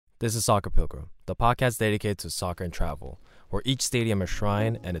This is Soccer Pilgrim, the podcast dedicated to soccer and travel, where each stadium is a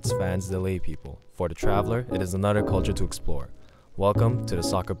shrine and its fans the lay people. For the traveler, it is another culture to explore. Welcome to the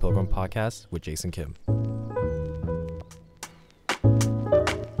Soccer Pilgrim podcast with Jason Kim.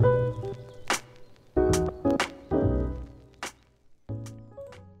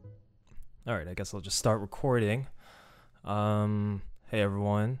 All right, I guess I'll just start recording. Hey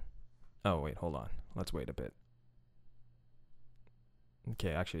everyone. Oh wait, hold on. Let's wait a bit.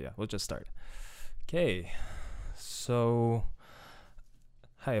 Okay, actually, yeah, we'll just start. Okay, so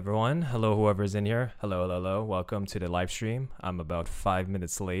hi everyone. Hello, whoever's in here. Hello. Welcome to the live stream. I'm about 5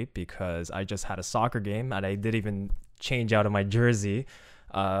 minutes late because I just had a soccer game and I didn't even change out of my jersey.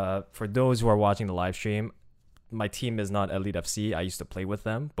 For those who are watching the live stream, my team is not Elite FC. I used to play with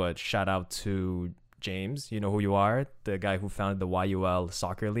them, but shout out to James. You know who you are, the guy who founded the YUL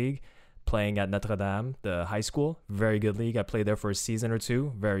Soccer League. Playing at Notre Dame, the high school. Very good league. I played there for a season or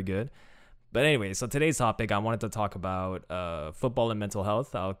two. Very good. But anyway, so today's topic, I wanted to talk about football and mental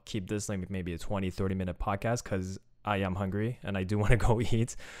health. I'll keep this like maybe a 20-30 minute podcast because I am hungry and I do want to go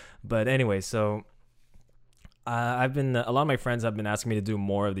eat. But anyway, so a lot of my friends have been asking me to do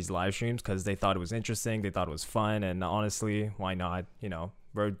more of these live streams because they thought it was interesting. They thought it was fun. And honestly, why not? You know,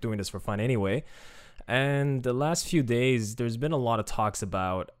 we're doing this for fun anyway. And the last few days, there's been a lot of talks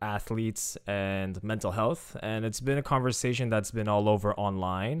about athletes and mental health. And it's been a conversation that's been all over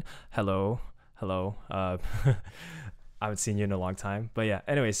online. Hello. I haven't seen you in a long time. But yeah,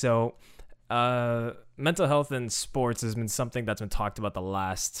 anyway, so mental health in sports has been something that's been talked about the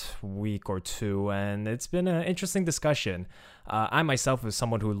last week or two. And it's been an interesting discussion. I myself is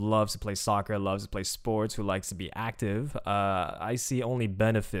someone who loves to play soccer, loves to play sports, who likes to be active. I see only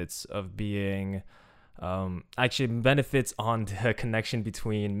benefits of being... actually benefits on the connection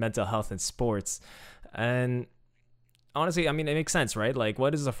between mental health and sports. And honestly, I mean, it makes sense, right? Like,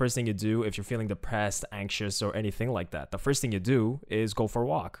 what is the first thing you do if you're feeling depressed, anxious, or anything like that? The first thing you do is go for a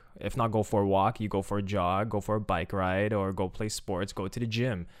walk. If not go for a walk, you go for a jog, go for a bike ride, or go play sports, go to the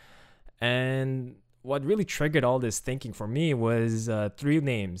gym. And what really triggered all this thinking for me was three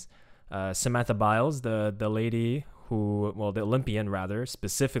names. Samantha Biles, the lady the Olympian rather,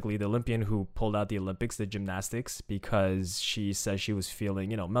 specifically the Olympian who pulled out the Olympics, the gymnastics, because she said she was feeling,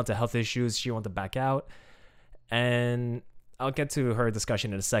 mental health issues. She wanted to back out. And I'll get to her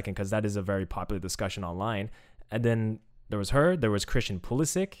discussion in a second because that is a very popular discussion online. And then there was her, there was Christian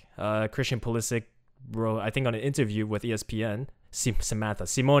Pulisic. Christian Pulisic wrote, I think on an interview with ESPN,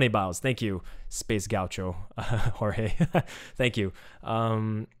 Simone Biles, thank you, Space Gaucho, Jorge, thank you.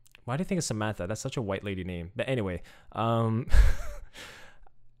 Why do you think of Samantha? That's such a white lady name. But anyway, yeah,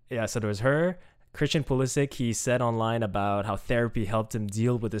 so there was her. Christian Pulisic, he said online about how therapy helped him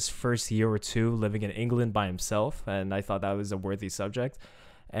deal with his first year or two living in England by himself. And I thought that was a worthy subject.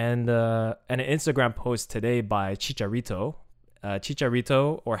 And an Instagram post today by Chicharito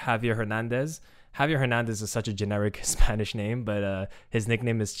or Javier Hernandez. Javier Hernandez is such a generic Spanish name, but his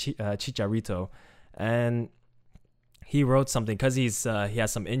nickname is Chicharito. And he wrote something because he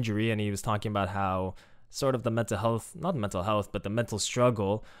has some injury, and he was talking about how sort of the mental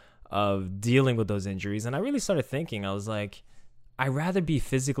struggle of dealing with those injuries. And I really started thinking, I was like, I'd rather be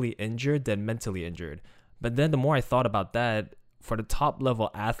physically injured than mentally injured. But then the more I thought about that, for the top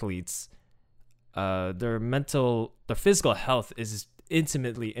level athletes, their physical health is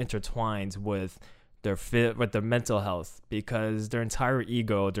intimately intertwined with their mental health, because their entire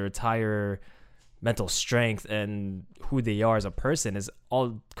ego, their entire mental strength and who they are as a person is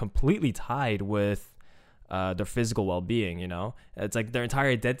all completely tied with their physical well-being. It's like their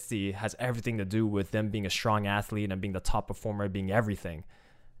entire identity has everything to do with them being a strong athlete and being the top performer, being everything.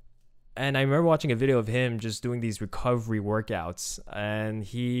 And I remember watching a video of him just doing these recovery workouts, and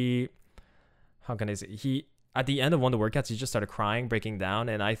at the end of one of the workouts, he just started crying, breaking down.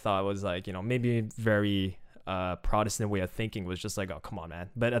 And I thought it was like, maybe very Protestant way of thinking, was just like, oh, come on,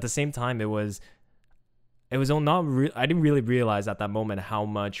 man. But at the same time, I didn't really realize at that moment how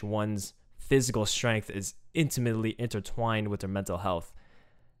much one's physical strength is intimately intertwined with their mental health.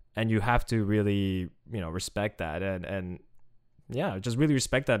 And you have to really, respect that and yeah, just really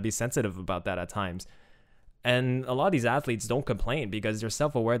respect that, be sensitive about that at times. And a lot of these athletes don't complain because they're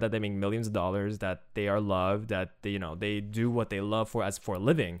self-aware that they make millions of dollars, that they are loved, that they do what they love for a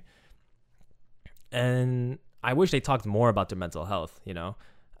living. And I wish they talked more about their mental health,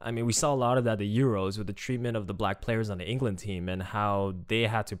 I mean, we saw a lot of that at the Euros with the treatment of the black players on the England team and how they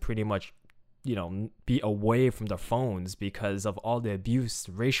had to pretty much, be away from their phones because of all the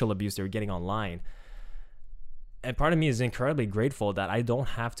racial abuse they were getting online. And part of me is incredibly grateful that I don't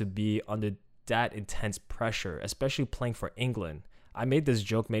have to be under that intense pressure, especially playing for England. I made this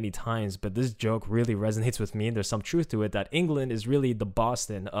joke many times, but this joke really resonates with me, and there's some truth to it, that England is really the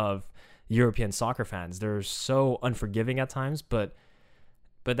Boston of European soccer fans. They're so unforgiving at times, but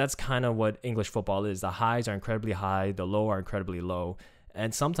that's kind of what English football is. The highs are incredibly high, the low are incredibly low.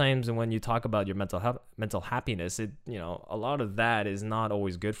 And sometimes when you talk about your mental happiness, a lot of that is not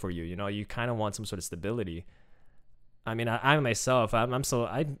always good for you. You kind of want some sort of stability. I mean, I myself, I've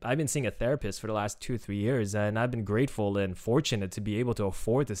been seeing a therapist for the last 2-3 years, and I've been grateful and fortunate to be able to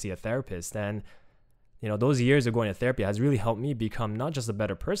afford to see a therapist. And those years of going to therapy has really helped me become not just a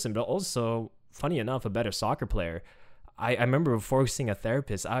better person, but also, funny enough, a better soccer player. I remember before seeing a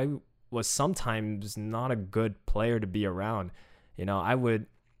therapist, I was sometimes not a good player to be around. I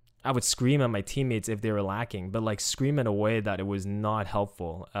would scream at my teammates if they were lacking, but like scream in a way that it was not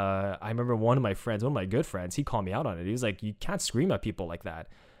helpful. I remember one of my good friends, he called me out on it. He was like, "You can't scream at people like that."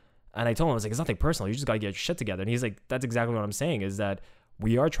 And I told him, I was like, "It's nothing personal. You just got to get your shit together." And he's like, "That's exactly what I'm saying, is that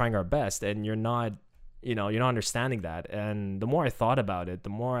we are trying our best, and you're not understanding that." And the more I thought about it, the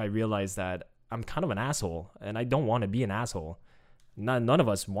more I realized that I'm kind of an asshole, and I don't want to be an asshole. None of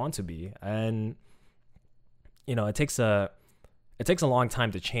us want to be. And it takes a long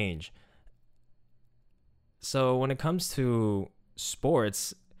time to change. So when it comes to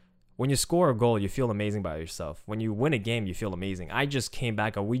sports, when you score a goal, you feel amazing by yourself. When you win a game, you feel amazing. I just came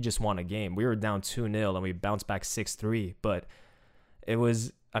back and we just won a game. We were down 2-0 and we bounced back 6-3, but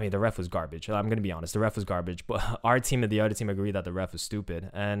the ref was garbage. I'm going to be honest. The ref was garbage, but our team and the other team agreed that the ref was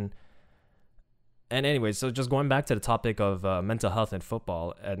stupid. And anyway, so just going back to the topic of mental health in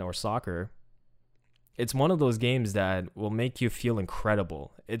football or soccer, it's one of those games that will make you feel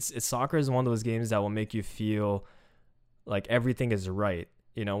incredible. Soccer is one of those games that will make you feel like everything is right.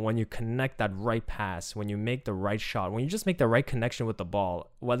 When you connect that right pass, when you make the right shot, when you just make the right connection with the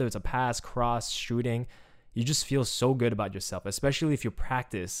ball, whether it's a pass, cross, shooting, you just feel so good about yourself, especially if you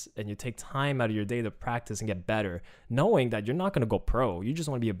practice and you take time out of your day to practice and get better, knowing that you're not going to go pro. You just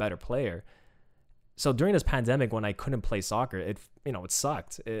want to be a better player. So during this pandemic, when I couldn't play soccer, it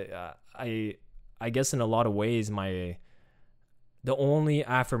sucked. I guess in a lot of ways, the only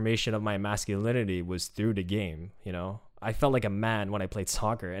affirmation of my masculinity was through the game. I felt like a man when I played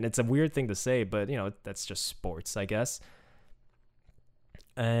soccer, and it's a weird thing to say, but that's just sports, I guess.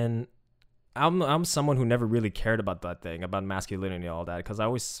 And I'm someone who never really cared about that thing, about masculinity and all that, because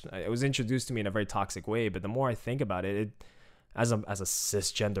it was introduced to me in a very toxic way. But the more I think about it, as a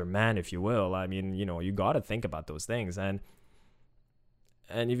cisgender man, if you will, I mean, you got to think about those things. And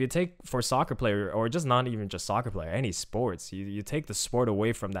if you take, for soccer player, or just not even just soccer player, any sports, you take the sport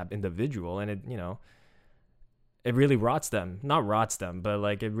away from that individual, and it really rots them. Not rots them, but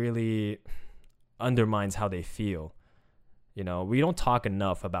like it really undermines how they feel. We don't talk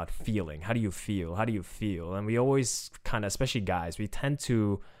enough about feeling. How do you feel? How do you feel? And we always kind of, especially guys, we tend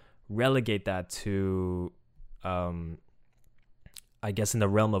to relegate that to, I guess, in the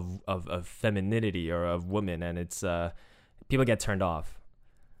realm of femininity or of women, and it's people get turned off.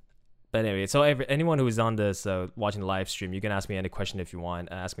 But anyway, so anyone who is on this watching the live stream, you can ask me any question if you want.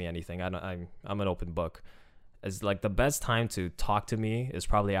 Ask me anything. I'm an open book. It's like the best time to talk to me is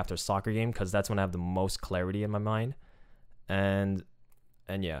probably after a soccer game, because that's when I have the most clarity in my mind. And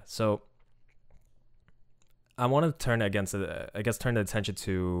yeah, so I want to turn the attention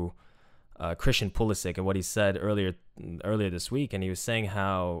to Christian Pulisic and what he said earlier this week, and he was saying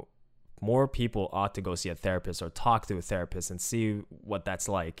how more people ought to go see a therapist or talk to a therapist and see what that's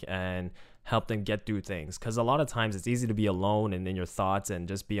like and help them get through things. Because a lot of times it's easy to be alone and in your thoughts and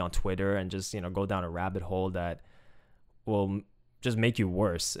just be on Twitter and just go down a rabbit hole that will just make you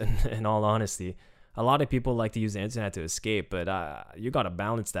worse. In all honesty, a lot of people like to use the internet to escape, but you got to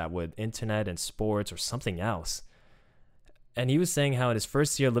balance that with internet and sports or something else. And he was saying how in his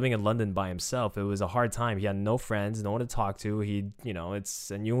first year living in London by himself, it was a hard time. He had no friends, no one to talk to.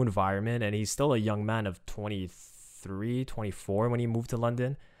 It's a new environment, and he's still a young man of 23, 24 when he moved to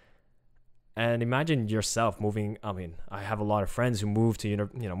London. And imagine yourself moving. I mean, I have a lot of friends who moved to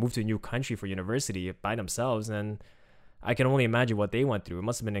a new country for university by themselves, and I can only imagine what they went through. It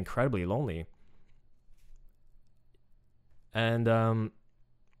must have been incredibly lonely. And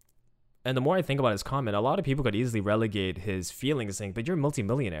the more I think about his comment, a lot of people could easily relegate his feelings, saying, "But you're a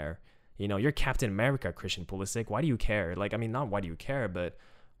multimillionaire. You're Captain America, Christian Pulisic. Why do you care?" Like, I mean, not why do you care, but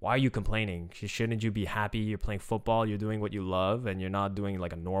why are you complaining? Shouldn't you be happy? You're playing football, you're doing what you love, and you're not doing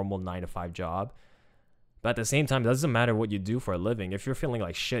like a normal 9-to-5 job. But at the same time, it doesn't matter what you do for a living. If you're feeling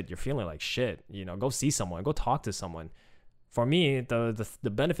like shit, you're feeling like shit. Go see someone, go talk to someone. For me, the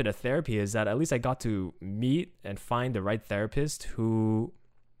benefit of therapy is that at least I got to meet and find the right therapist who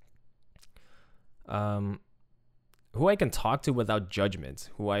who I can talk to without judgment,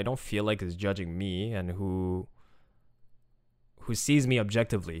 who I don't feel like is judging me, and who sees me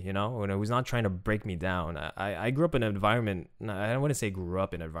objectively, who's not trying to break me down. I grew up in an environment, I don't want to say grew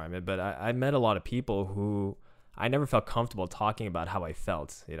up in an environment, but I met a lot of people who I never felt comfortable talking about how I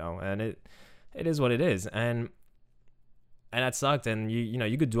felt, and it is what it is. And that sucked. And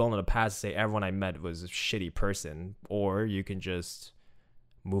you could dwell on the past and say everyone I met was a shitty person, or you can just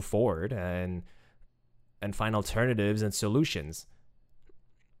move forward and find alternatives and solutions.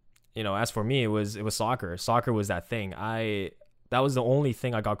 As for me, it was soccer. Soccer was that thing. That was the only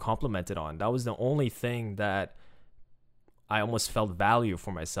thing I got complimented on. That was the only thing that I almost felt value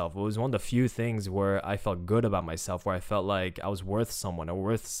for myself. It was one of the few things where I felt good about myself, where I felt like I was worth someone or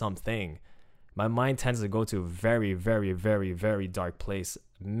worth something. My mind tends to go to a very, very, very, very dark place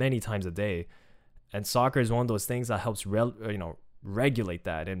many times a day. And soccer is one of those things that helps regulate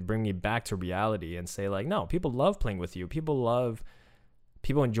that and bring me back to reality and say, like, no, people love playing with you. People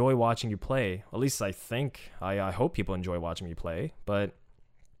enjoy watching you play. At least I think. I hope people enjoy watching me play. But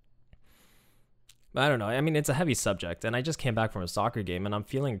I don't know. I mean, it's a heavy subject. And I just came back from a soccer game, and I'm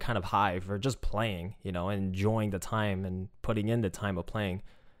feeling kind of high for just playing, and enjoying the time and putting in the time of playing.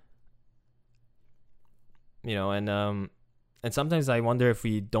 And sometimes I wonder if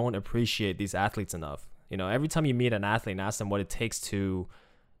we don't appreciate these athletes enough. Every time you meet an athlete and ask them what it takes to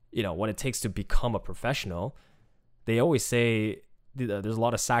become a professional, they always say there's a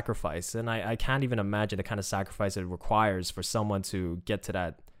lot of sacrifice. And I can't even imagine the kind of sacrifice it requires for someone to get to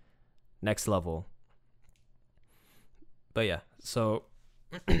that next level. But yeah, so,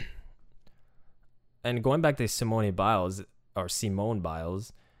 and going back to Simone Biles,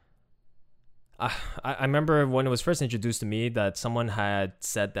 I remember when it was first introduced to me that someone had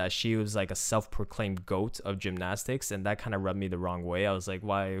said that she was like a self-proclaimed GOAT of gymnastics, and that kind of rubbed me the wrong way. I was like,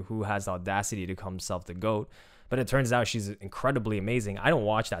 why? Who has the audacity to call himself the GOAT? But it turns out she's incredibly amazing. I don't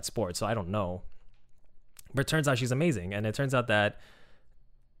watch that sport, so I don't know. But it turns out she's amazing, and it turns out that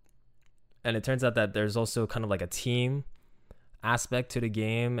there's also kind of like a team aspect to the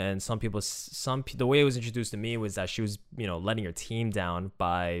game. And the way it was introduced to me was that she was, letting her team down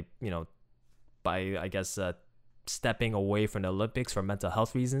by I guess stepping away from the Olympics for mental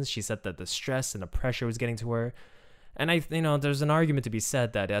health reasons. She said that the stress and the pressure was getting to her. And there's an argument to be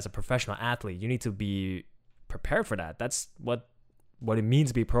said that as a professional athlete, you need to be prepared for that. That's what it means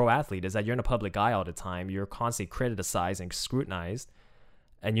to be a pro athlete, is that you're in a public eye all the time. You're constantly criticized and scrutinized,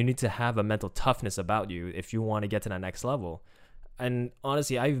 and you need to have a mental toughness about you if you want to get to that next level. And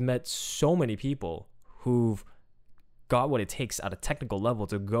honestly, I've met so many people who've got what it takes at a technical level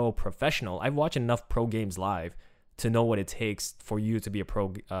to go professional. I've watched enough pro games live to know what it takes for you to be a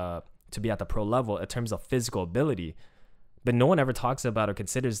pro, to be at the pro level in terms of physical ability. But no one ever talks about or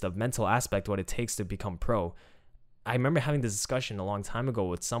considers the mental aspect, what it takes to become pro. I remember having this discussion a long time ago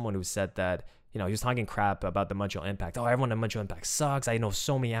with someone who said that, he was talking crap about the Montreal Impact. Oh, everyone at Montreal Impact sucks. I know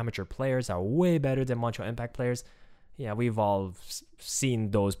so many amateur players are way better than Montreal Impact players. Yeah, we've all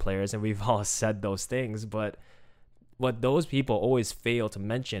seen those players and we've all said those things, but what those people always fail to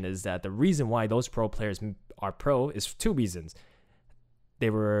mention is that the reason why those pro players are pro is two reasons.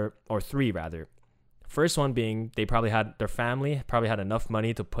 Three rather. First one being their family probably had enough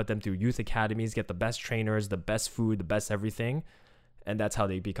money to put them through youth academies, get the best trainers, the best food, the best everything, and that's how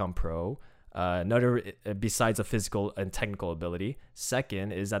they become pro. Another, besides the physical and technical ability,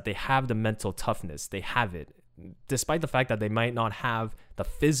 second is that they have the mental toughness. They have it, despite the fact that they might not have the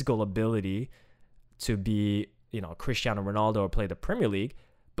physical ability to be Cristiano Ronaldo or play the Premier League,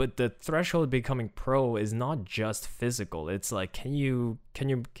 but the threshold of becoming pro is not just physical. It's like, can you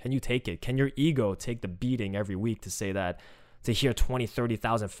take it? Can your ego take the beating every week to say that, to hear 20,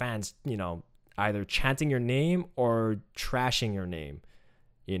 30,000 fans, either chanting your name or trashing your name,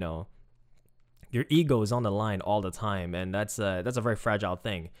 your ego is on the line all the time. And that's a very fragile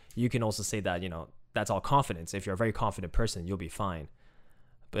thing. You can also say that, that's all confidence. If you're a very confident person, you'll be fine.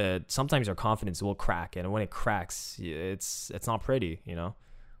 But sometimes your confidence will crack, and when it cracks, it's not pretty,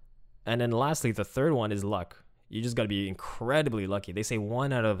 And then lastly, the third one is luck. You just got to be incredibly lucky. They say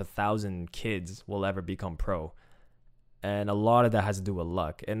 1 out of 1,000 kids will ever become pro, and a lot of that has to do with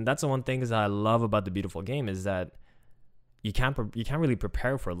luck. And that's the one thing that I love about the beautiful game, is that you can't really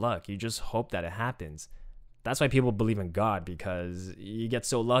prepare for luck. You just hope that it happens. That's why people believe in God, because you get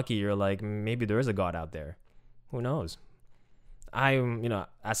so lucky. You're like, maybe there is a God out there. Who knows?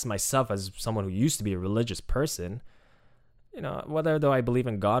 As myself, as someone who used to be a religious person, whether though I believe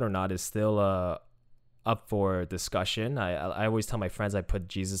in God or not is still up for discussion. I always tell my friends I put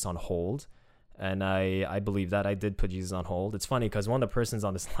Jesus on hold, and I believe that I did put Jesus on hold. It's funny because one of the persons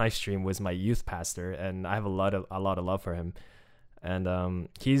on this live stream was my youth pastor, and I have a lot of love for him. And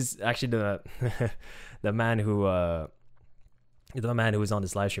he's actually the man who was on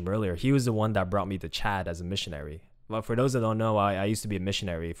this live stream earlier. He was the one that brought me to Chad as a missionary. Well, for those that don't know, I used to be a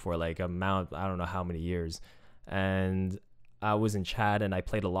missionary for like I don't know how many years, and I was in Chad and I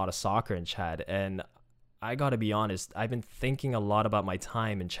played a lot of soccer in Chad. And I gotta be honest, I've been thinking a lot about my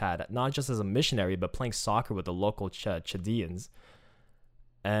time in Chad, not just as a missionary, but playing soccer with the local Chadians.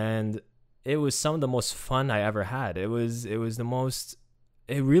 And it was some of the most fun I ever had. It really was the most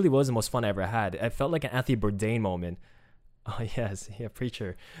fun I ever had. I felt like an Anthony Bourdain moment. Oh yes, yeah,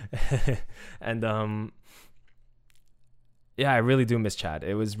 preacher. And yeah, I really do miss Chad.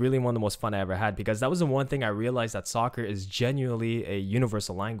 It was really one of the most fun I ever had, because that was the one thing I realized, that soccer is genuinely a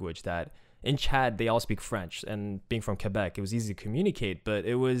universal language. That in Chad, they all speak French, and being from Quebec, it was easy to communicate. But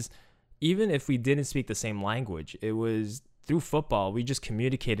it was, even if we didn't speak the same language, it was through football, we just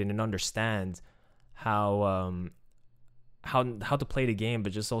communicated and understand how to play the game,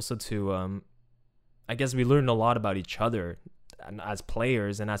 but just also to I guess we learned a lot about each other as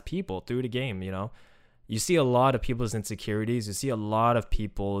players and as people through the game. You see a lot of people's insecurities, you see a lot of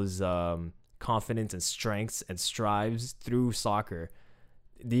people's confidence and strengths and strives through soccer.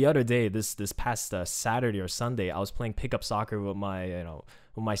 The other day, this past Saturday or Sunday, I was playing pickup soccer with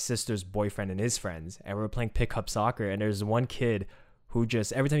my sister's boyfriend and his friends, and we were playing pickup soccer. And there's one kid who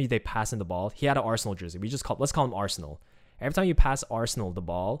just, every time they pass in the ball, he had an Arsenal jersey. Let's call him Arsenal. Every time you pass Arsenal the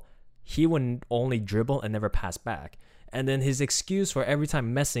ball, he would only dribble and never pass back. And then his excuse for every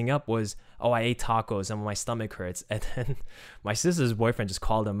time messing up was, "Oh, I ate tacos and my stomach hurts." And then my sister's boyfriend just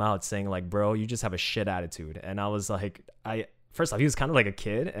called him out, saying like, "Bro, you just have a shit attitude." And I was like, first off, he was kind of like a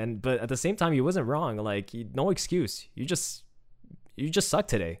kid, but at the same time, he wasn't wrong. Like, no excuse. You just suck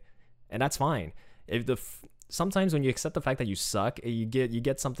today, and that's fine. Sometimes when you accept the fact that you suck, you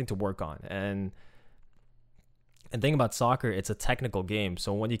get something to work on. And thing about soccer, it's a technical game.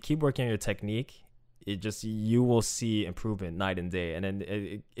 So when you keep working on your technique, you will see improvement night and day. And then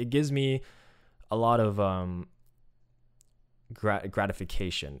it gives me a lot of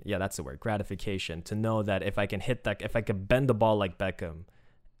gratification. Yeah, that's the word, gratification, to know that if I can bend the ball like Beckham,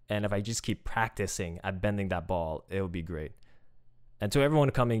 and if I just keep practicing at bending that ball, it will be great. And to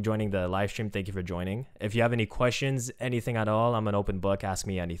everyone joining the live stream, thank you for joining. If you have any questions, anything at all, I'm an open book. Ask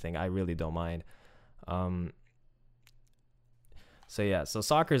me anything. I really don't mind. So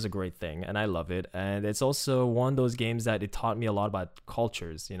soccer is a great thing, and I love it. And it's also one of those games that it taught me a lot about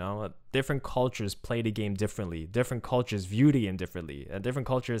cultures. Different cultures play the game differently. Different cultures view the game differently, and different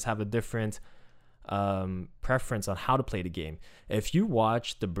cultures have a different preference on how to play the game. If you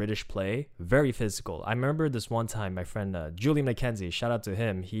watch the British play, very physical. I remember this one time, my friend Julian McKenzie, shout out to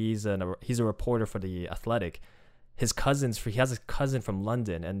him. He's a reporter for The Athletic. He has a cousin from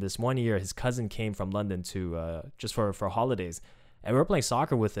London, and this one year his cousin came from London to just for holidays. And we were playing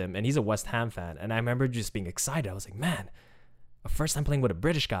soccer with him, and he's a West Ham fan. And I remember just being excited. I was like, man, first time playing with a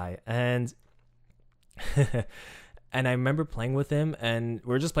British guy. And and I remember playing with him, and we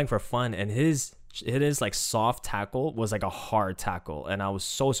were just playing for fun. And his like soft tackle was like a hard tackle. And I was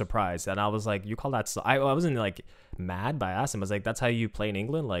so surprised. And I was like, you call that I wasn't like mad, but I asked him, I was like, that's how you play in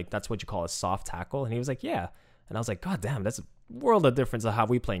England? Like, that's what you call a soft tackle? And he was like, yeah. And I was like, God damn, that's a world of difference of how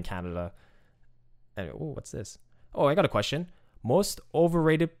we play in Canada. And what's this? Oh, I got a question. Most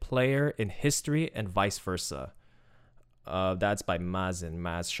overrated player in history and vice versa. That's by Maz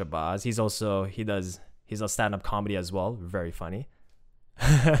Shabazz. He's a stand-up comedy as well. Very funny.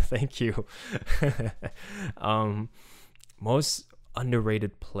 Thank you. Most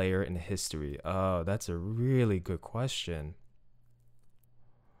underrated player in history. Oh, that's a really good question.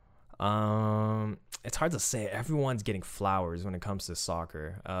 It's hard to say. Everyone's getting flowers when it comes to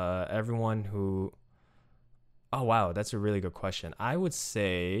soccer. Everyone who... Oh, wow. That's a really good question. I would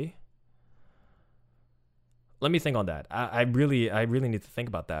say... Let me think on that. I really need to think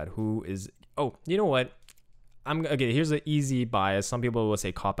about that. Who is... Oh, you know what? Okay, here's an easy bias. Some people will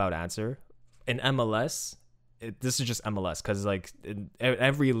say cop-out answer. In MLS, this is just MLS, because like in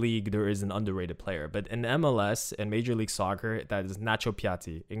every league, there is an underrated player. But in MLS and Major League Soccer, that is Nacho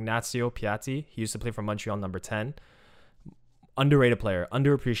Piatti. Ignacio Piatti. He used to play for Montreal, number 10. Underrated player.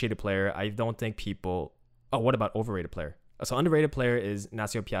 Underappreciated player. I don't think people... Oh, what about overrated player? So underrated player is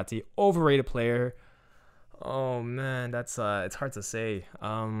Ignacio Piatti. Overrated player... Oh man, that's it's hard to say.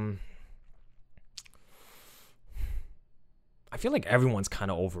 I feel like everyone's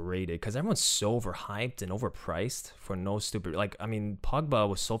kind of overrated because everyone's so overhyped and overpriced for no stupid. Like, I mean, Pogba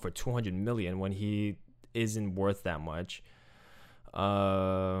was sold for 200 million when he isn't worth that much.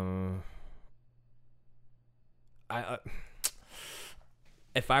 I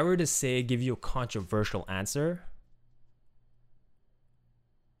if I were to say, give you a controversial answer,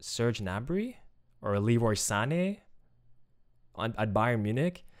 Serge Gnabry or Leroy Sané at Bayern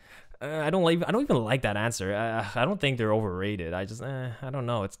Munich. I don't even like that answer. I don't think they're overrated. I don't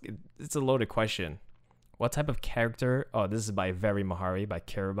know. It's a loaded question. What type of character? Oh, this is by Very Mahari by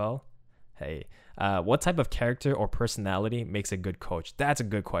Carabel. Hey, what type of character or personality makes a good coach? That's a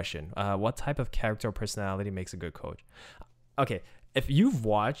good question. What type of character or personality makes a good coach? Okay, if you've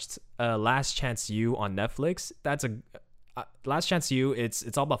watched Last Chance U on Netflix, that's a Last Chance U.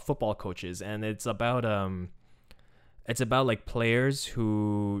 It's all about football coaches, and it's about like players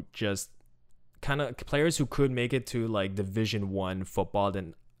who just players who could make it to like Division 1 football,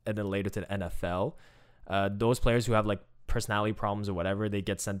 and then later to the NFL. Those players who have like personality problems or whatever, they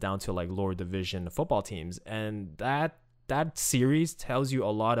get sent down to like lower division football teams, and that series tells you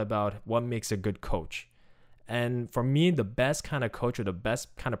a lot about what makes a good coach. And for me, the best kind of coach or the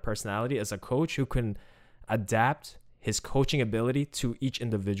best kind of personality is a coach who can adapt his coaching ability to each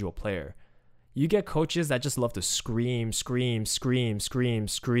individual player. You get coaches that just love to scream.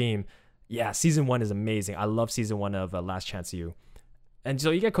 Yeah, season 1 is amazing. I love season 1 of Last Chance U. And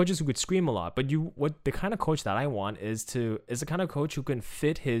so you get coaches who could scream a lot, but the kind of coach that I want is the kind of coach who can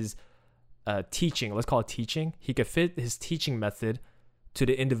fit his teaching. Let's call it teaching. He could fit his teaching method to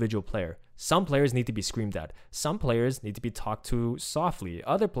the individual player. Some players need to be screamed at. Some players need to be talked to softly.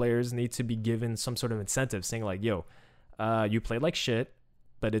 Other players need to be given some sort of incentive, saying like, "Yo, you played like shit,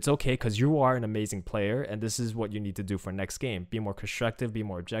 but it's okay because you are an amazing player, and this is what you need to do for next game. Be more constructive. Be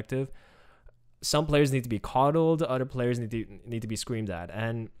more objective." Some players need to be coddled. Other players need to be screamed at.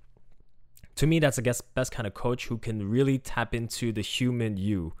 And to me, that's, I guess, best kind of coach who can really tap into the human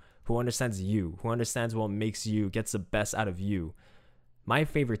you, who understands what makes you, gets the best out of you. My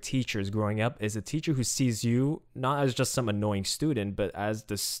favorite teachers growing up is a teacher who sees you not as just some annoying student, but as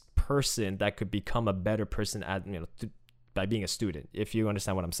this person that could become a better person by being a student. If you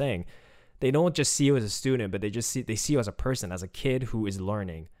understand what I'm saying, they don't just see you as a student, but they see you as a person, as a kid who is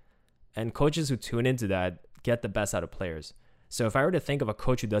learning. And coaches who tune into that get the best out of players. So if I were to think of a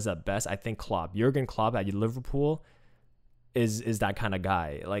coach who does that best, I think Klopp. Jurgen Klopp at Liverpool is that kind of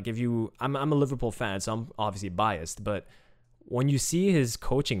guy. Like I'm a Liverpool fan, so I'm obviously biased, but when you see his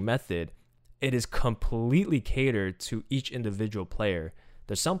coaching method, it is completely catered to each individual player.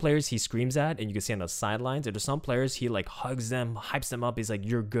 There's some players he screams at and you can see on the sidelines, and there's some players he like hugs them, hypes them up. He's like,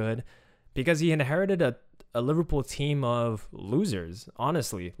 "You're good," because he inherited a Liverpool team of losers.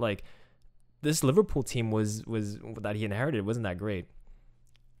 Honestly, like, this Liverpool team was that he inherited wasn't that great.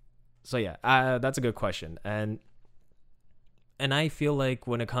 So yeah, that's a good question. And I feel like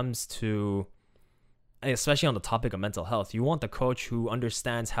when it comes to, especially on the topic of mental health, you want the coach who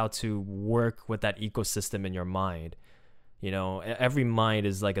understands how to work with that ecosystem in your mind. You know, every mind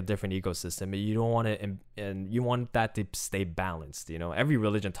is like a different ecosystem. You don't want to, and you want that to stay balanced. You know, every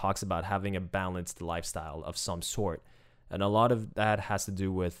religion talks about having a balanced lifestyle of some sort, and a lot of that has to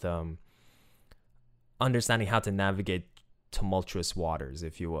do with understanding how to navigate tumultuous waters,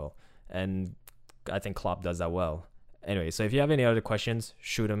 if you will. And I think Klopp does that well. Anyway, so if you have any other questions,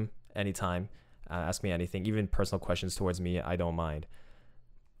 shoot them anytime. Ask me anything, even personal questions towards me. I don't mind.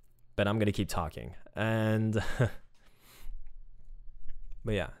 But I'm gonna keep talking. And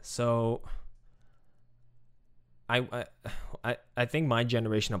but yeah, so I think my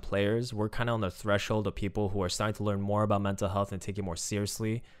generation of players, we're kind of on the threshold of people who are starting to learn more about mental health and take it more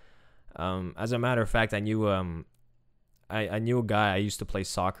seriously. As a matter of fact, I knew a guy I used to play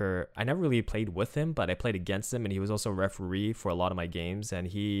soccer. I never really played with him, but I played against him, and he was also a referee for a lot of my games. And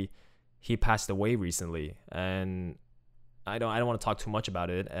he passed away recently, and I don't want to talk too much about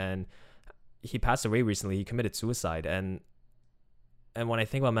it. And he passed away recently. He committed suicide, and when I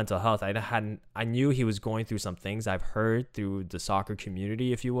think about mental health, I knew he was going through some things. I've heard through the soccer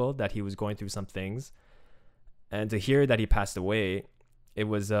community, if you will, that he was going through some things, and to hear that he passed away, it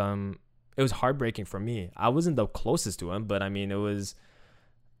was heartbreaking for me. I wasn't the closest to him, but I mean, it was,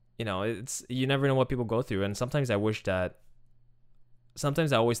 you never know what people go through. And sometimes I always thought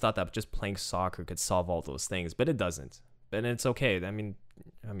that just playing soccer could solve all those things, but it doesn't. And it's okay. I mean,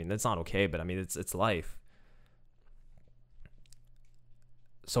 it's not okay, but I mean, it's life.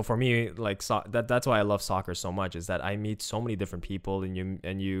 So for me, like, that's why I love soccer so much, is that I meet so many different people,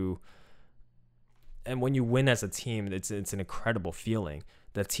 and when you win as a team, it's an incredible feeling.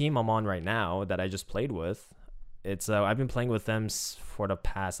 The team I'm on right now that I just played with, I've been playing with them for the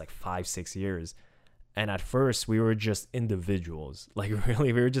past like 5-6 years. And at first we were just individuals, like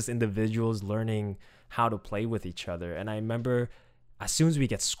really, we were just individuals learning how to play with each other. And I remember as soon as we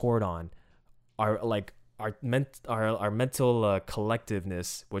get scored on, our our mental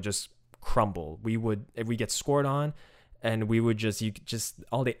collectiveness would just crumble. We would, if we get scored on, and we would just, you just,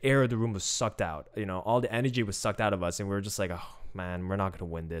 all the air of the room was sucked out. You know, all the energy was sucked out of us, and we were just like, oh man, we're not gonna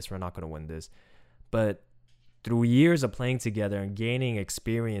win this. We're not gonna win this. But through years of playing together and gaining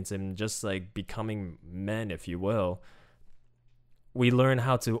experience and just like becoming men, if you will, we learn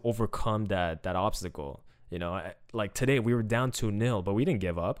how to overcome that obstacle. You know, like today we were down 2-0, but we didn't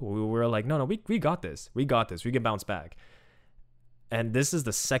give up. We were like, no, we got this. We got this. We can bounce back. And this is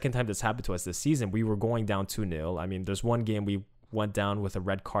the second time this happened to us this season. We were going down 2-0. I mean, there's one game we went down with a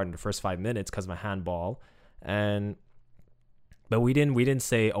red card in the first 5 minutes because of a handball. But we didn't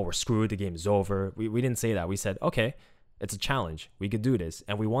say, oh, we're screwed, the game is over. We didn't say that. We said, okay, it's a challenge. We could do this.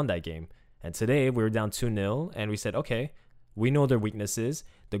 And we won that game. And today we were down 2-0, and we said, okay, we know their weaknesses.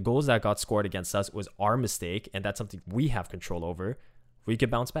 The goals that got scored against us was our mistake, and that's something we have control over. We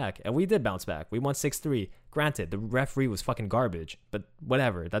could bounce back. And we did bounce back. We won 6-3. Granted, the referee was fucking garbage, but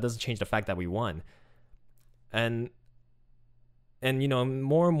whatever. That doesn't change the fact that we won. And you know,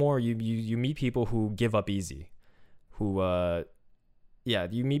 more and more you meet people who give up easy. You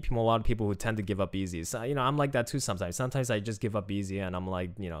meet a lot of people who tend to give up easy. So, you know, I'm like that too sometimes. Sometimes I just give up easy, and I'm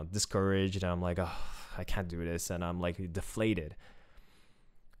like, you know, discouraged, and I'm like, oh, I can't do this, and I'm like deflated.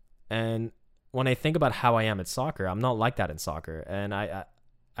 And when I think about how I am at soccer, I'm not like that in soccer. And I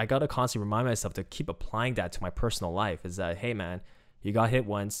gotta constantly remind myself to keep applying that to my personal life. Is that, hey man, you got hit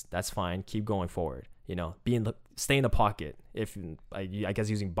once, that's fine. Keep going forward. You know, stay in the pocket. If I guess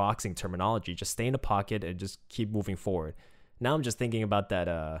using boxing terminology, just stay in the pocket and just keep moving forward. Now I'm just thinking about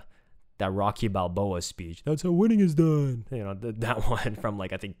that Rocky Balboa speech. That's how winning is done. You know, that one from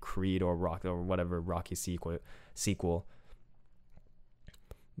like I think Creed or Rock or whatever Rocky sequel.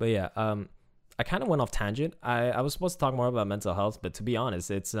 But yeah, I kind of went off tangent. I was supposed to talk more about mental health, but to be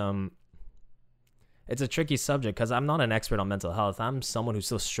honest, it's a tricky subject because I'm not an expert on mental health. I'm someone who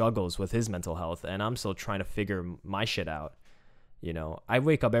still struggles with his mental health, and I'm still trying to figure my shit out. You know, I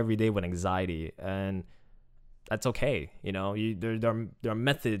wake up every day with anxiety, and that's okay. You know, there are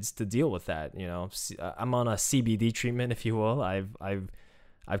methods to deal with that. You know, I'm on a CBD treatment, if you will.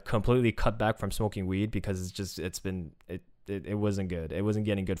 I've completely cut back from smoking weed because it wasn't good. It wasn't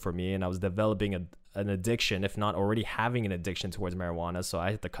getting good for me, and I was developing an addiction, if not already having an addiction towards marijuana. So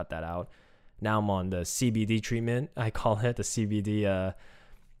I had to cut that out. Now I'm on the CBD treatment. I call it the CBD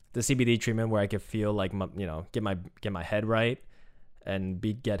treatment, where I can feel like get my head right and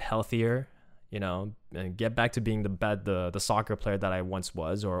get healthier, you know, and get back to being the soccer player that I once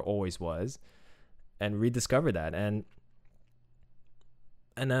was or always was, and rediscover that. And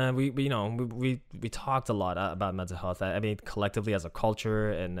we talked a lot about mental health. I mean, collectively as a culture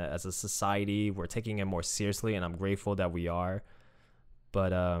and as a society, we're taking it more seriously, and I'm grateful that we are.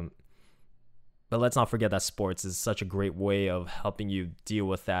 But let's not forget that sports is such a great way of helping you deal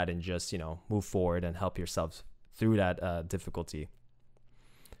with that and just, you know, move forward and help yourself through that difficulty.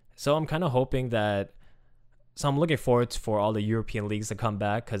 So I'm kind of hoping that. So I'm looking forward for all the European leagues to come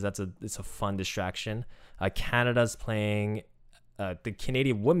back because it's a fun distraction. Canada's playing. The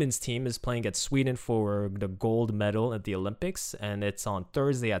Canadian women's team is playing at Sweden for the gold medal at the Olympics, and it's on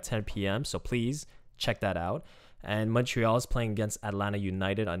Thursday at 10 p.m. So please check that out. And Montreal is playing against Atlanta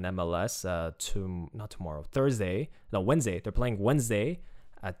United on MLS Wednesday. They're playing Wednesday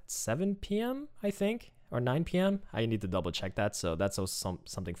at 7 p.m. I think, or 9 p.m. I need to double check that. So that's also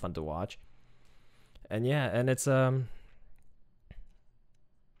something fun to watch. And yeah, and it's and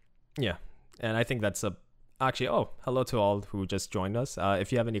I think that's hello to all who just joined us.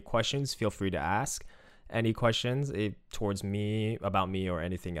 If you have any questions, feel free to ask any questions towards me, about me, or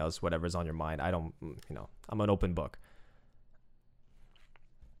anything else, whatever's on your mind. I'm an open book.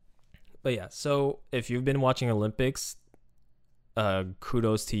 But yeah, so if you've been watching Olympics,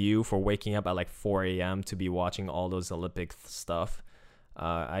 kudos to you for waking up at like 4 a.m. to be watching all those Olympic stuff.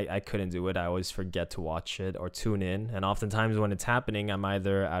 I couldn't do it. I always forget to watch it or tune in. And oftentimes when it's happening, I'm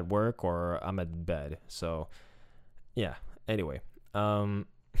either at work or I'm at bed. So yeah, anyway.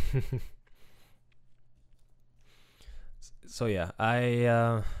 So yeah,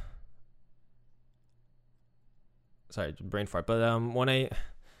 sorry, brain fart. But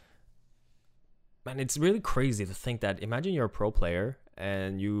it's really crazy to think that, imagine you're a pro player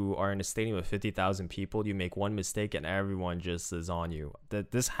and you are in a stadium of 50,000 people. You make one mistake and everyone just is on you.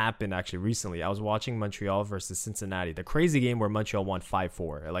 This happened actually recently. I was watching Montreal versus Cincinnati, the crazy game where Montreal won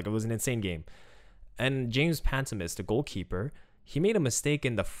 5-4. Like, it was an insane game. And James Pantemis, the goalkeeper, he made a mistake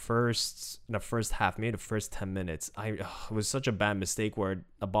in the first half, maybe the first 10 minutes. It was such a bad mistake where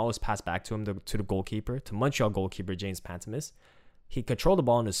a ball was passed back to him, to the goalkeeper, to Montreal goalkeeper James Pantemis. he controlled the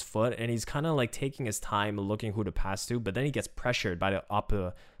ball in his foot, and he's kind of like taking his time looking who to pass to, but then he gets pressured by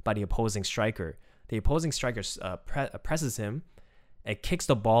the opposing striker. The opposing striker presses him and kicks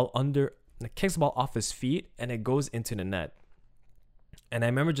the ball off his feet, and it goes into the net. And I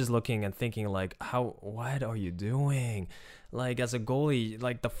remember just looking and thinking, like, what are you doing? Like, as a goalie,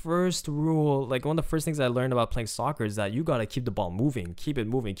 like, the first rule, like, one of the first things I learned about playing soccer is that you got to keep the ball moving, keep it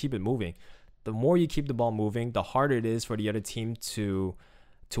moving. The more you keep the ball moving, the harder it is for the other team to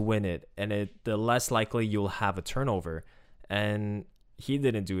win it. And the less likely you'll have a turnover. And he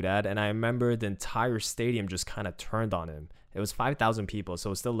didn't do that. And I remember the entire stadium just kind of turned on him. It was 5,000 people,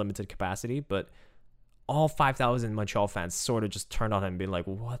 so it's still limited capacity, but all 5,000 Montreal fans sort of just turned on him and being like,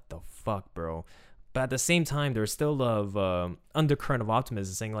 what the fuck, bro? But at the same time, there's still a undercurrent of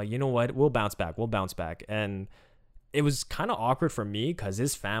optimism saying, like, you know what? We'll bounce back. And it was kind of awkward for me because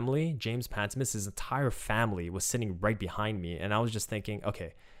his family, James Pantemis, his entire family was sitting right behind me. And I was just thinking,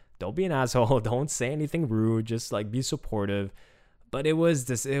 okay, don't be an asshole. Don't say anything rude. Just, like, be supportive. But it was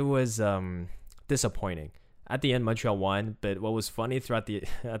disappointing. At the end, Montreal won, but what was funny throughout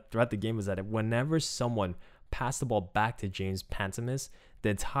the game was that whenever someone passed the ball back to James Pantemis, the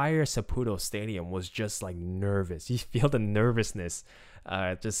entire Saputo Stadium was just like nervous. You feel the nervousness,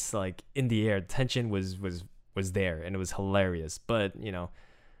 just like in the air. Tension was there, and it was hilarious. But you know,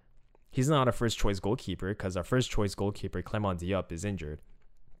 he's not our first choice goalkeeper because our first choice goalkeeper Clement Diop is injured.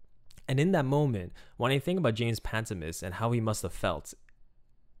 And in that moment, when I think about James Pantemis and how he must have felt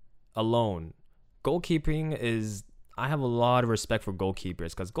alone. Goalkeeping is, I have a lot of respect for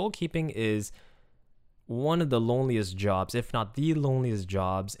goalkeepers because goalkeeping is one of the loneliest jobs, if not the loneliest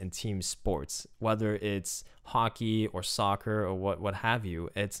jobs in team sports, whether it's hockey or soccer or what have you.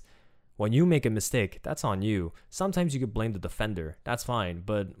 It's when you make a mistake, that's on you. Sometimes you could blame the defender, that's fine,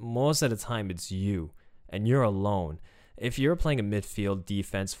 but most of the time it's you and you're alone. If you're playing a midfield,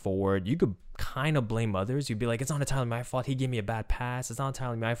 defense, forward, you could kind of blame others. You'd be like, it's not entirely my fault. He gave me a bad pass. It's not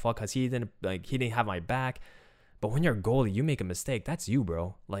entirely my fault because he didn't have my back. But when you're a goalie, you make a mistake. That's you,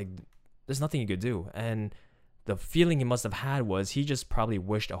 bro. Like, there's nothing you could do. And the feeling he must have had was he just probably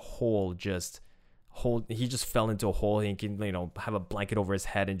wished he just fell into a hole and he can, have a blanket over his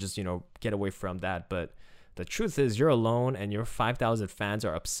head and just, get away from that. But the truth is you're alone and your 5,000 fans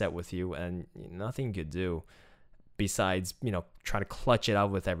are upset with you and nothing you could do. Besides, try to clutch it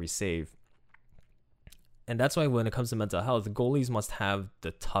out with every save. And that's why when it comes to mental health, goalies must have the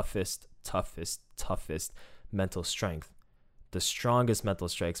toughest mental strength. The strongest mental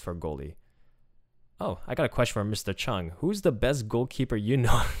strength for a goalie. Oh, I got a question from Mr. Chung. Who's the best goalkeeper you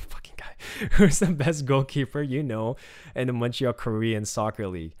know? Fucking guy. Who's the best goalkeeper you know in the Montreal Korean Soccer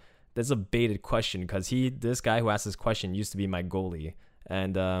League? That's a baited question because this guy who asked this question used to be my goalie.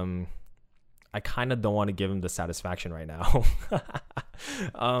 And, I kind of don't want to give him the satisfaction right now.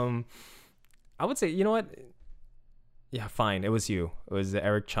 I would say, you know what? Yeah, fine. It was you. It was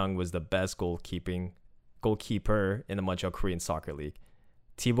Eric Chung was the best goalkeeper in the Montreal Korean Soccer League.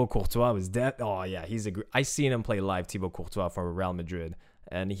 Thibaut Courtois was dead. Oh yeah, I seen him play live. Thibaut Courtois for Real Madrid,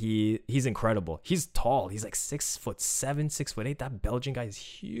 and he's incredible. He's tall. He's like 6'7", 6'8". That Belgian guy is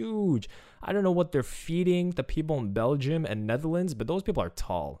huge. I don't know what they're feeding the people in Belgium and Netherlands, but those people are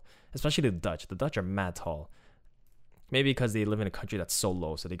tall. Especially the Dutch. The Dutch are mad tall. Maybe because they live in a country that's so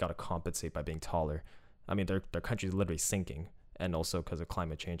low, so they got to compensate by being taller. I mean, their country is literally sinking. And also because of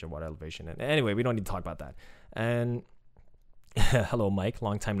climate change and water elevation. And anyway, we don't need to talk about that. And hello, Mike.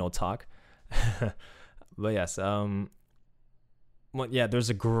 Long time no talk. But yes, there's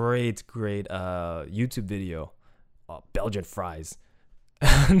a great YouTube video. Belgian fries.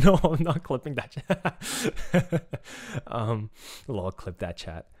 No, I'm not clipping that chat. I'll clip that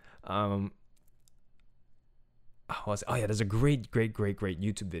chat. There's a great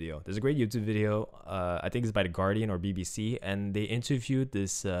YouTube video. There's a great YouTube video. I think it's by The Guardian or BBC, and they interviewed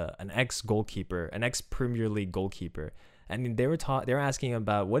this an ex-goalkeeper, an ex-Premier League goalkeeper, and they were asking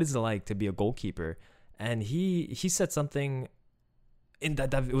about what is it like to be a goalkeeper, and he said something in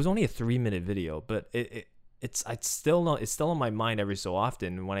that it was only a 3-minute video, but it's still on my mind every so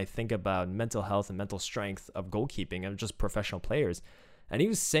often when I think about mental health and mental strength of goalkeeping and just professional players. And he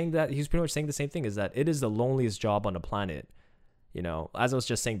was pretty much saying the same thing, is that it is the loneliest job on the planet. As I was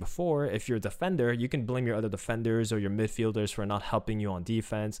just saying before, if you're a defender, you can blame your other defenders or your midfielders for not helping you on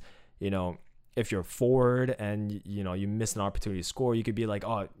defense. If you're forward and, you miss an opportunity to score, you could be like,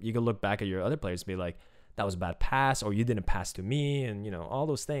 you could look back at your other players and be like, that was a bad pass, or you didn't pass to me, and, all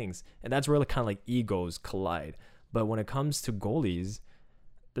those things. And that's where kind of like egos collide. But when it comes to goalies,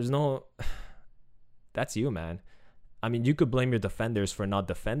 there's no, that's you, man. I mean, you could blame your defenders for not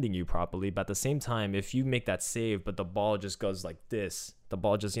defending you properly, but at the same time, if you make that save, but the ball just goes like this, the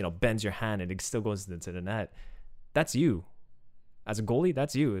ball just, bends your hand and it still goes into the net, that's you. As a goalie,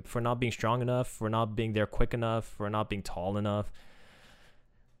 that's you for not being strong enough, for not being there quick enough, for not being tall enough.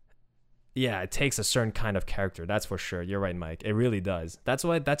 Yeah, it takes a certain kind of character, that's for sure. You're right, Mike. It really does. That's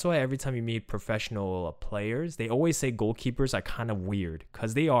why every time you meet professional players, they always say goalkeepers are kind of weird,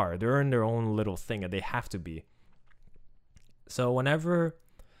 because they are. They're in their own little thing and they have to be. So whenever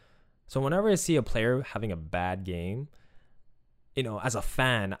I see a player having a bad game, as a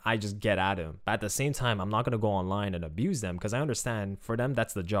fan, I just get at him. But at the same time, I'm not going to go online and abuse them, because I understand for them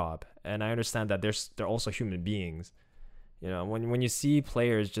that's the job. And I understand that they're also human beings. When you see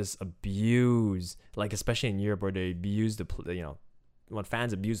players just abuse, like especially in Europe where they abuse when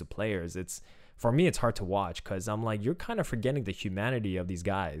fans abuse the players, for me it's hard to watch, because I'm like, you're kind of forgetting the humanity of these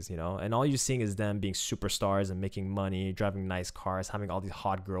guys, and all you're seeing is them being superstars and making money, driving nice cars, having all these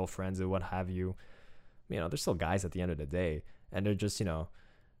hot girlfriends and what have you. They're still guys at the end of the day, and they're just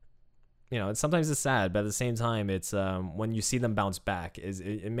sometimes it's sad, but at the same time, it's when you see them bounce back,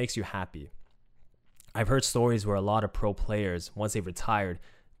 it makes you happy. I've heard stories where a lot of pro players, once they retired,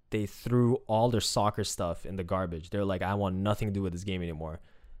 they threw all their soccer stuff in the garbage. They're like, I want nothing to do with this game anymore.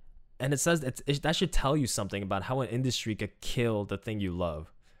 And it says that should tell you something about how an industry could kill the thing you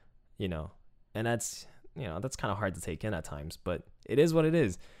love, and that's kind of hard to take in at times, but it is what it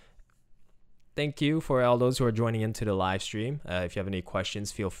is. Thank you for all those who are joining into the live stream. If you have any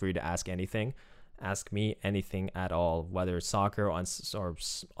questions, feel free to ask anything. Ask me anything at all, whether it's soccer or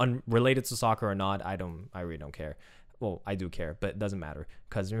unrelated to soccer or not. I really don't care. Well, I do care, but it doesn't matter,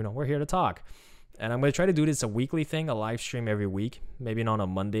 because we're here to talk. And I'm going to try to do this a weekly thing, a live stream every week. Maybe not on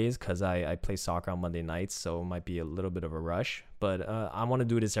Mondays, because I play soccer on Monday nights, so it might be a little bit of a rush. But I want to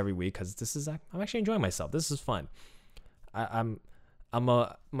do this every week, because I'm actually enjoying myself. This is fun.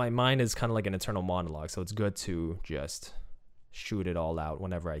 My mind is kind of like an internal monologue, so it's good to just shoot it all out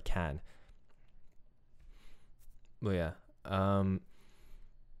whenever I can. But yeah,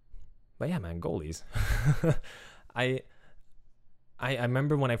 man, goalies. I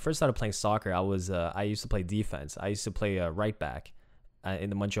remember when I first started playing soccer, I used to play defense. I used to play right back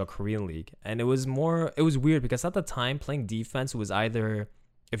in the Montreal Korean League, and it was weird, because at the time playing defense was either,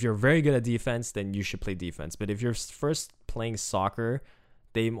 if you're very good at defense, then you should play defense. But if you're first playing soccer,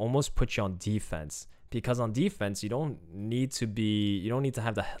 they almost put you on defense, because on defense you don't need to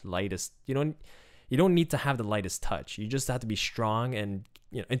have the lightest touch. You just have to be strong and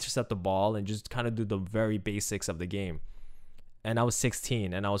intercept the ball and just kind of do the very basics of the game. And I was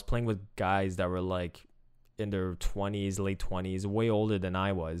 16 and I was playing with guys that were like in their 20s, late 20s, way older than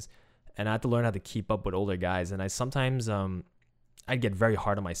I was. And I had to learn how to keep up with older guys. And I sometimes I'd get very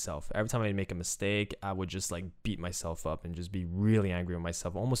hard on myself. Every time I'd make a mistake, I would just like beat myself up and just be really angry with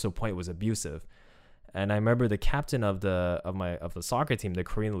myself, almost to a point it was abusive. And I remember the captain of the soccer team, the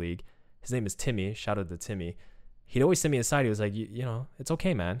Korean League, his name is Timmy. Shout out to Timmy. He'd always send me aside. He was like, it's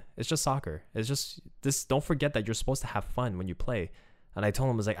okay, man. It's just soccer. It's just this. Don't forget that you're supposed to have fun when you play. And I told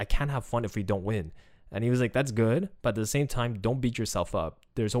him, I was like, I can't have fun if we don't win. And he was like, that's good. But at the same time, don't beat yourself up.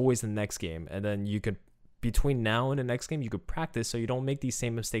 There's always the next game. And then you could, between now and the next game, you could practice so you don't make these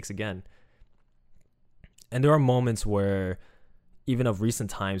same mistakes again. And there are moments where, even of recent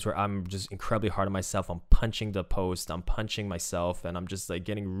times, where I'm just incredibly hard on myself. I'm punching the post. I'm punching myself. And I'm just like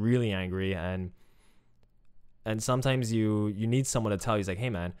getting really angry. And sometimes you need someone to tell you, he's like,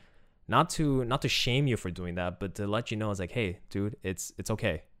 hey man, not to shame you for doing that, but to let you know, it's like, hey dude, it's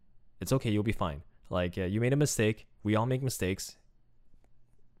okay. It's okay. You'll be fine. Like, you made a mistake. We all make mistakes.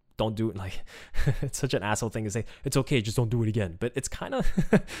 Don't do it. Like, it's such an asshole thing to say. It's okay. Just don't do it again. But it's kind of,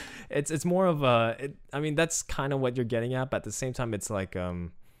 it's more of that's kind of what you're getting at. But at the same time, it's like,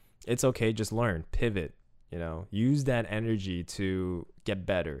 it's okay. Just learn, pivot, use that energy to get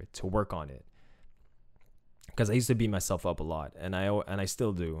better, to work on it. Because I used to beat myself up a lot, and I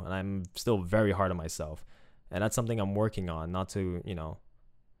still do, and I'm still very hard on myself, and that's something I'm working on, not to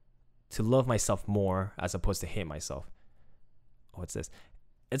to love myself more as opposed to hate myself. What's this?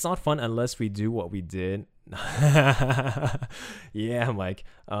 It's not fun unless we do what we did. Yeah, Mike.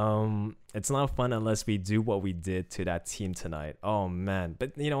 It's not fun unless we do what we did to that team tonight. Oh man,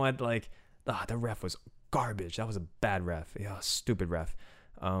 but you know what? Like, the ref was garbage. That was a bad ref. Yeah, stupid ref.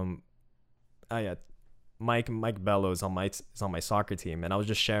 Yeah. Mike Bello is on my soccer team, and I was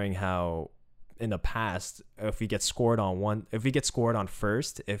just sharing how in the past, if we get scored on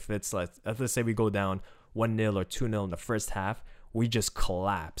first, if it's like, let's say we go down 1-0 or 2-0 in the first half, we just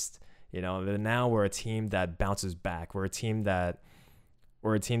collapsed. And now we're a team that bounces back. We're a team that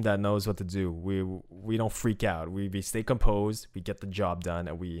We're a team that knows what to do. We don't freak out. We stay composed. We get the job done,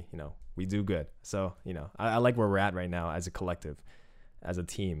 and we do good. So I like where we're at right now as a collective, as a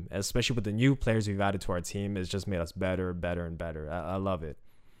team, especially with the new players we've added to our team. It's just made us better, better, and better. I love it.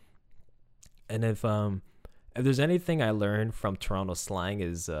 And if there's anything I learned from Toronto slang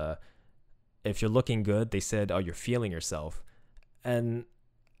is if you're looking good, they said, oh, you're feeling yourself. And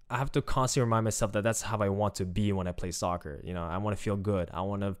I have to constantly remind myself that that's how I want to be when I play soccer. I want to feel good. I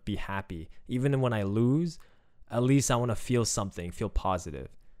want to be happy. Even when I lose, at least I want to feel something, feel positive.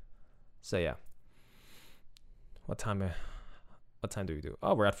 So yeah. What time do we do?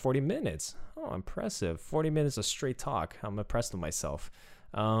 Oh, we're at 40 minutes. Oh, impressive. 40 minutes of straight talk. I'm impressed with myself.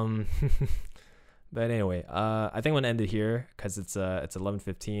 But anyway, I think I'm gonna end it here because it's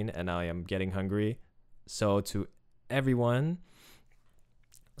 11:15 and I am getting hungry. So to everyone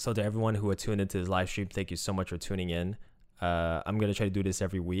who are tuned into this live stream, thank you so much for tuning in. I'm gonna try to do this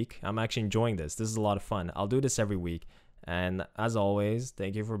every week. I'm actually enjoying this. This is a lot of fun. I'll do this every week. And as always,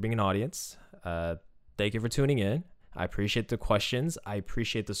 thank you for being an audience. Thank you for tuning in. I appreciate the questions. I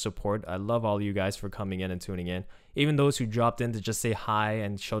appreciate the support. I love all you guys for coming in and tuning in. Even those who dropped in to just say hi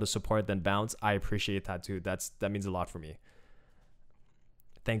and show the support, then bounce. I appreciate that too. That means a lot for me.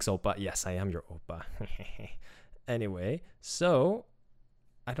 Thanks, Oppa. Yes, I am your Oppa. Anyway, so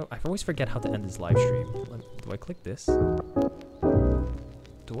I always forget how to end this live stream. Do I click this? Do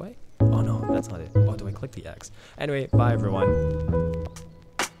I? Oh no, that's not it. Oh, do I click the X? Anyway, bye everyone.